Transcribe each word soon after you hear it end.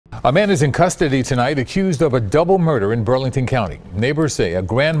A man is in custody tonight accused of a double murder in Burlington County. Neighbors say a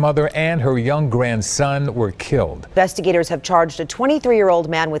grandmother and her young grandson were killed. Investigators have charged a 23-year-old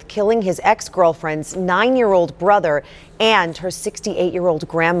man with killing his ex-girlfriend's 9-year-old brother and her 68-year-old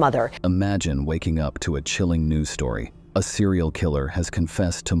grandmother. Imagine waking up to a chilling news story. A serial killer has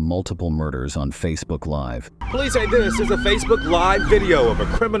confessed to multiple murders on Facebook Live. Police say this is a Facebook Live video of a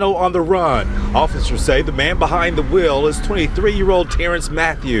criminal on the run. Officers say the man behind the wheel is 23-year-old Terrence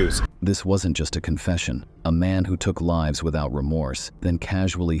Matthews. This wasn't just a confession. A man who took lives without remorse, then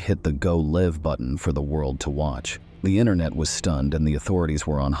casually hit the Go Live button for the world to watch. The internet was stunned and the authorities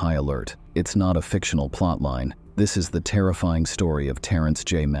were on high alert. It's not a fictional plotline. This is the terrifying story of Terrence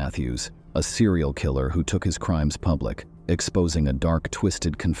J. Matthews, a serial killer who took his crimes public, exposing a dark,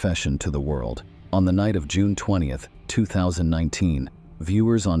 twisted confession to the world. On the night of June 20th, 2019,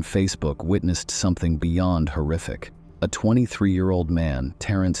 viewers on Facebook witnessed something beyond horrific. A 23-year-old man,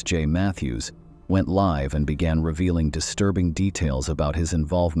 Terrence J. Matthews, went live and began revealing disturbing details about his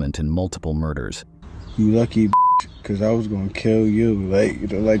involvement in multiple murders. You lucky because I was going to kill you. Like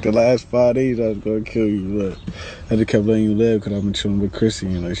the last 5 days, I was going to kill you. Look, I just kept letting you live because I've been chilling with Chrissy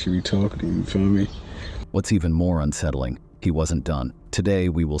and like she be talking to you, you feel me? What's even more unsettling, he wasn't done. Today,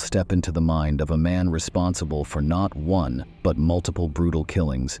 we will step into the mind of a man responsible for not one, but multiple brutal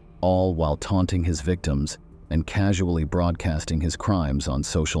killings, all while taunting his victims and casually broadcasting his crimes on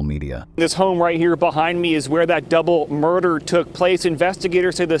social media. This home right here behind me is where that double murder took place.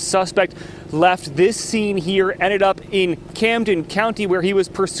 Investigators say the suspect left this scene here, ended up in Camden County where he was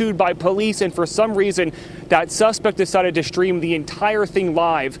pursued by police, and for some reason that suspect decided to stream the entire thing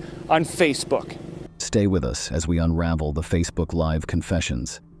live on Facebook. Stay with us as we unravel the Facebook Live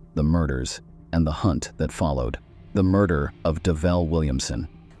confessions, the murders, and the hunt that followed. The murder of Devel Williamson.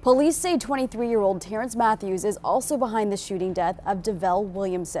 Police say 23-year-old Terrence Matthews is also behind the shooting death of Devel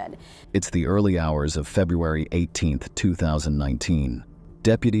Williamson. It's the early hours of February 18, 2019.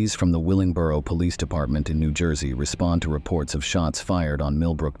 Deputies from the Willingboro Police Department in New Jersey respond to reports of shots fired on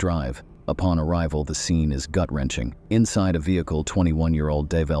Millbrook Drive. Upon arrival, the scene is gut-wrenching. Inside a vehicle, 21-year-old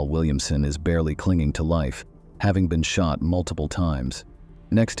Devel Williamson is barely clinging to life, having been shot multiple times.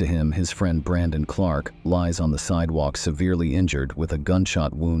 Next to him, his friend Brandon Clark lies on the sidewalk severely injured with a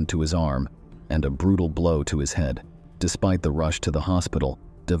gunshot wound to his arm and a brutal blow to his head. Despite the rush to the hospital,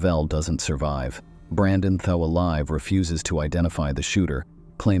 Devel doesn't survive. Brandon, though alive, refuses to identify the shooter,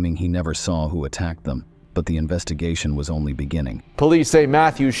 claiming he never saw who attacked them. But the investigation was only beginning. Police say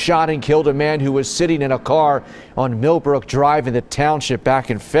Matthews shot and killed a man who was sitting in a car on Millbrook Drive in the township back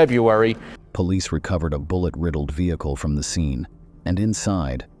in February. Police recovered a bullet-riddled vehicle from the scene, and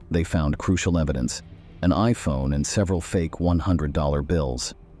inside, they found crucial evidence: an iPhone and several fake $100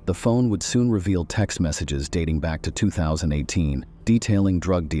 bills. The phone would soon reveal text messages dating back to 2018, detailing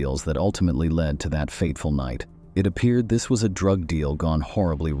drug deals that ultimately led to that fateful night. It appeared this was a drug deal gone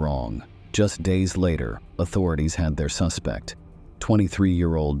horribly wrong. Just days later, authorities had their suspect,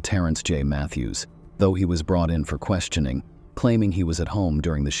 23-year-old Terrence J. Matthews. Though he was brought in for questioning, claiming he was at home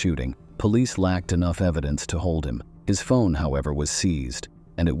during the shooting, police lacked enough evidence to hold him. His phone, however, was seized,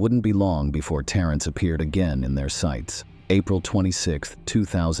 and it wouldn't be long before Terrence appeared again in their sights. April 26,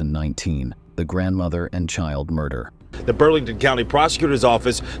 2019, the grandmother and child murder. The Burlington County Prosecutor's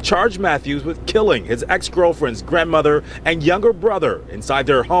Office charged Matthews with killing his ex-girlfriend's grandmother and younger brother inside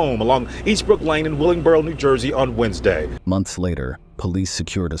their home along Eastbrook Lane in Willingboro, New Jersey on Wednesday. Months later, police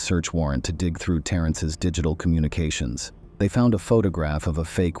secured a search warrant to dig through Terrence's digital communications. They found a photograph of a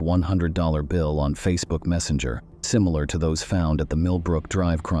fake $100 bill on Facebook Messenger, similar to those found at the Millbrook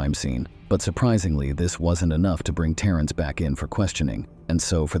Drive crime scene. But surprisingly, this wasn't enough to bring Terrence back in for questioning. And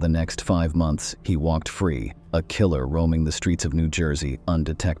so for the next 5 months, he walked free, a killer roaming the streets of New Jersey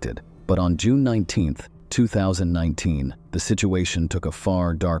undetected. But on June 19, 2019, the situation took a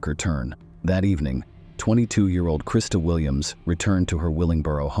far darker turn. That evening, 22-year-old Krista Williams returned to her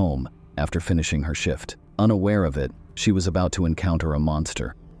Willingboro home after finishing her shift. Unaware of it, she was about to encounter a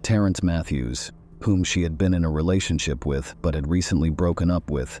monster. Terrence Matthews, whom she had been in a relationship with but had recently broken up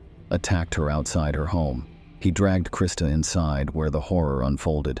with, attacked her outside her home. He dragged Krista inside where the horror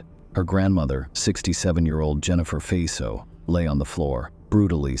unfolded. Her grandmother, 67-year-old Jennifer Faso, lay on the floor,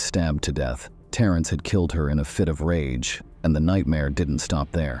 brutally stabbed to death. Terrence had killed her in a fit of rage, and the nightmare didn't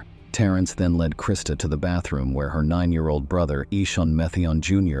stop there. Terrence then led Krista to the bathroom where her 9-year-old brother, Isen Mejia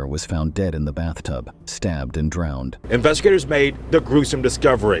Jr., was found dead in the bathtub, stabbed and drowned. Investigators made the gruesome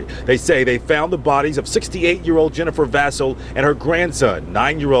discovery. They say they found the bodies of 68-year-old Jennifer Vassell and her grandson,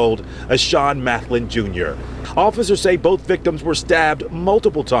 9-year-old Isen Mejia Jr. Officers say both victims were stabbed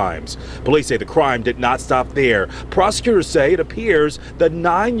multiple times. Police say the crime did not stop there. Prosecutors say it appears the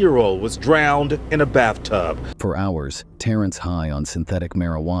 9-year-old was drowned in a bathtub. For hours, Terrence, high on synthetic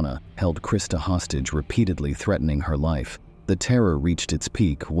marijuana, held Krista hostage, repeatedly threatening her life. The terror reached its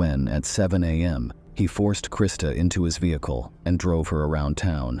peak when, at 7 a.m., he forced Krista into his vehicle and drove her around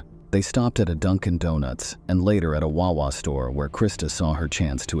town. They stopped at a Dunkin' Donuts and later at a Wawa store where Krista saw her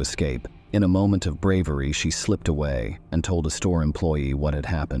chance to escape. In a moment of bravery, she slipped away and told a store employee what had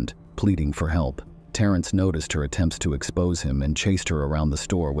happened, pleading for help. Terrence noticed her attempts to expose him and chased her around the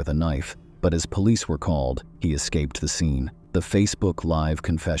store with a knife, but as police were called, he escaped the scene. The Facebook Live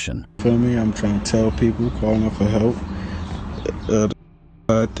confession. Feel me? I'm trying to tell people, calling up for help.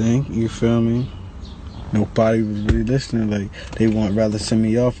 Thing, you feel me? Nobody was really listening. Like, they want rather send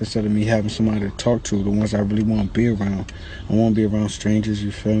me off instead of me having somebody to talk to, the ones I really want to be around. I want to be around strangers,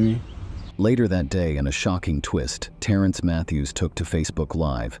 you feel me? Later that day, in a shocking twist, Terrence Matthews took to Facebook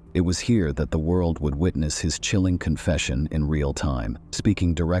Live. It was here that the world would witness his chilling confession in real time.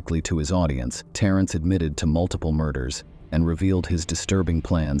 Speaking directly to his audience, Terrence admitted to multiple murders and revealed his disturbing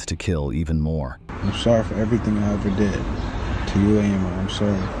plans to kill even more. I'm sorry for everything I ever did. To you and your mom, I'm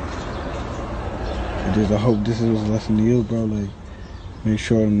sorry. I hope this is a lesson to you, bro. Like, make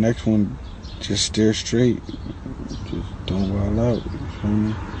sure the next one, just steer straight. Just don't wild out, you feel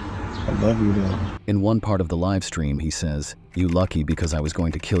me? I love you, though. In one part of the live stream, he says, "You lucky because I was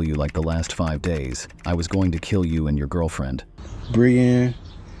going to kill you like the last 5 days. I was going to kill you and your girlfriend." Brienne,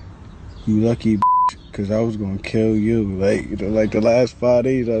 you lucky because I was going to kill you. Like the last 5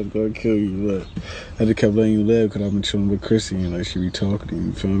 days, I was going to kill you. Look, I just kept letting you live because I've been chilling with Chrissy and like she be talking to you,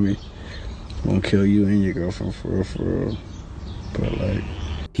 you feel me? I'm going to kill you and your girlfriend for real. But like...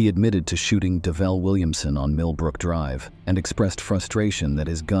 He admitted to shooting Devel Williamson on Millbrook Drive and expressed frustration that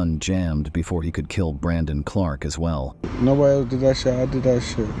his gun jammed before he could kill Brandon Clark as well. Nobody else did that shit. I did that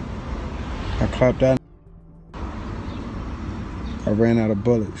shit. I clapped that. I ran out of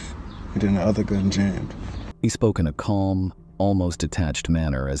bullets, and then the other gun jammed. He spoke in a calm, almost detached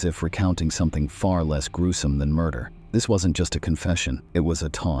manner, as if recounting something far less gruesome than murder. This wasn't just a confession, it was a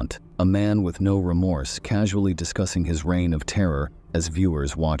taunt. A man with no remorse casually discussing his reign of terror as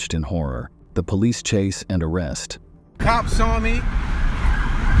viewers watched in horror. The police chase and arrest. Cops on me.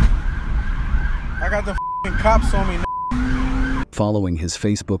 I got the cops on me. Following his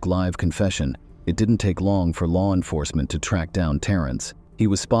Facebook Live confession, it didn't take long for law enforcement to track down Terrence. He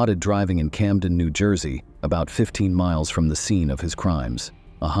was spotted driving in Camden, New Jersey, about 15 miles from the scene of his crimes.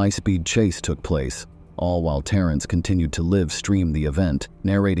 A high-speed chase took place, all while Terrence continued to live stream the event,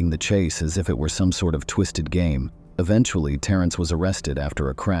 narrating the chase as if it were some sort of twisted game. Eventually, Terrence was arrested after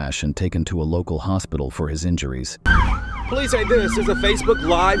a crash and taken to a local hospital for his injuries. Police say this is a Facebook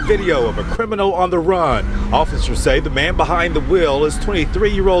Live video of a criminal on the run. Officers say the man behind the wheel is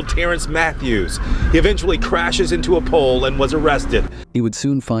 23-year-old Terrence Matthews. He eventually crashes into a pole and was arrested. He would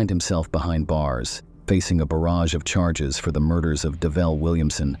soon find himself behind bars, facing a barrage of charges for the murders of Devel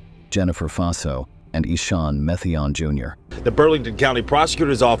Williamson, Jennifer Vassell, and Isen Mejia Jr. The Burlington County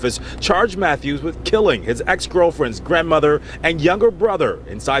Prosecutor's Office charged Matthews with killing his ex-girlfriend's grandmother and younger brother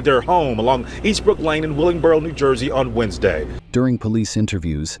inside their home along Eastbrook Lane in Willingboro, New Jersey on Wednesday. During police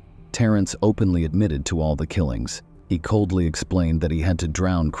interviews, Terrence openly admitted to all the killings. He coldly explained that he had to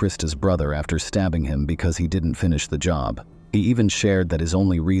drown Krista's brother after stabbing him because he didn't finish the job. He even shared that his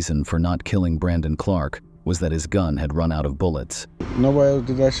only reason for not killing Brandon Clark was that his gun had run out of bullets. Nobody else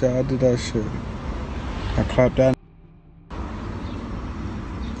did that shit. I did that shit. I clapped that.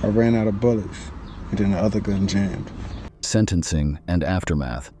 I ran out of bullets, and then the other gun jammed. Sentencing and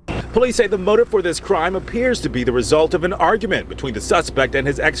aftermath. Police say the motive for this crime appears to be the result of an argument between the suspect and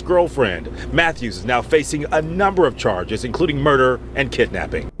his ex-girlfriend. Matthews is now facing a number of charges, including murder and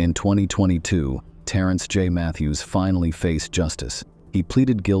kidnapping. In 2022, Terrence J. Matthews finally faced justice. He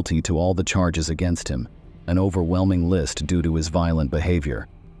pleaded guilty to all the charges against him, an overwhelming list due to his violent behavior.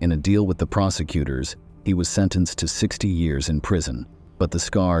 In a deal with the prosecutors, he was sentenced to 60 years in prison, but the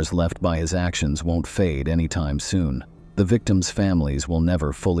scars left by his actions won't fade anytime soon. The victims' families will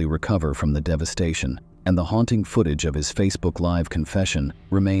never fully recover from the devastation, and the haunting footage of his Facebook Live confession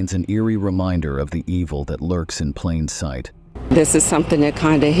remains an eerie reminder of the evil that lurks in plain sight. This is something that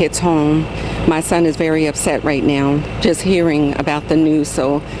kind of hits home. My son is very upset right now, just hearing about the news,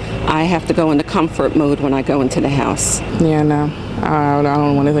 so I have to go into comfort mode when I go into the house. Yeah, no, I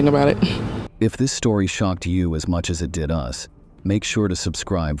don't want to think about it. If this story shocked you as much as it did us, make sure to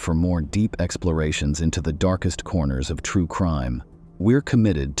subscribe for more deep explorations into the darkest corners of true crime. We're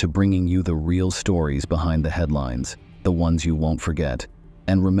committed to bringing you the real stories behind the headlines, the ones you won't forget.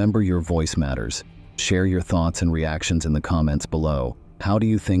 And remember, your voice matters. Share your thoughts and reactions in the comments below. How do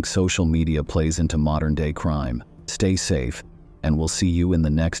you think social media plays into modern-day crime? Stay safe, and we'll see you in the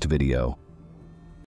next video.